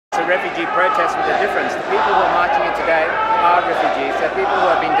a refugee protest with a difference. The people who are marching here today are refugees. They're people who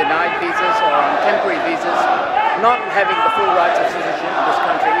have been denied visas or on temporary visas, not having the full rights of citizenship in this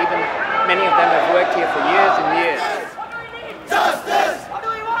country. Even many of them have worked here for years and years. Justice! What do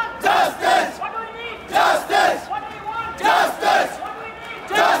we want? Justice! What do we need? Justice! What do we want? Justice!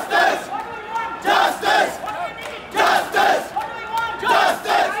 Justice! What do we want? Justice! What do we need? Justice! What do we want?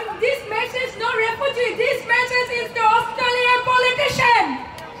 Justice! And this message, no refugee, this message is the Australian politician.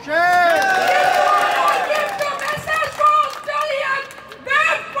 I give the message to Australian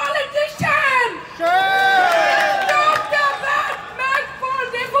bad politician. Stop the bad man for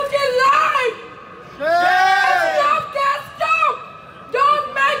refugee life. Stop that, stop. Don't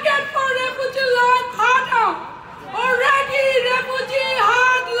make it for refugee life harder. Already refugee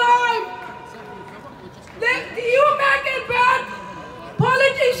hard life. You make it bad.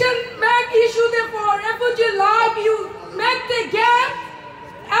 Politicians make issue for refugee life. You make the game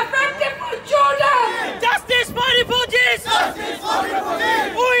effective for children. Justice for refugees! Justice for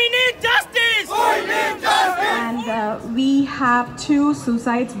refugees! We need justice! We need justice! And we have 2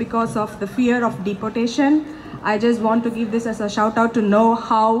 suicides because of the fear of deportation. I just want to give this as a shout out to know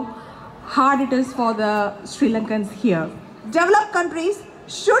how hard it is for the Sri Lankans here. Developed countries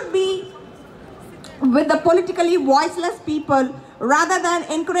should be with the politically voiceless people rather than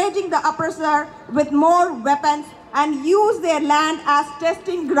encouraging the oppressor with more weapons and use their land as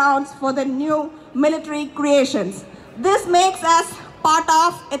testing grounds for the new military creations. This makes us part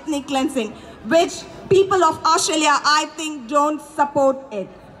of ethnic cleansing, which people of Australia, I think, don't support it.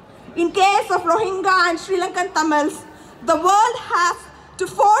 In case of Rohingya and Sri Lankan Tamils, the world has to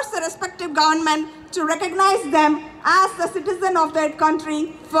force the respective government to recognize them as the citizen of their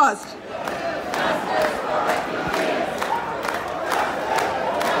country first.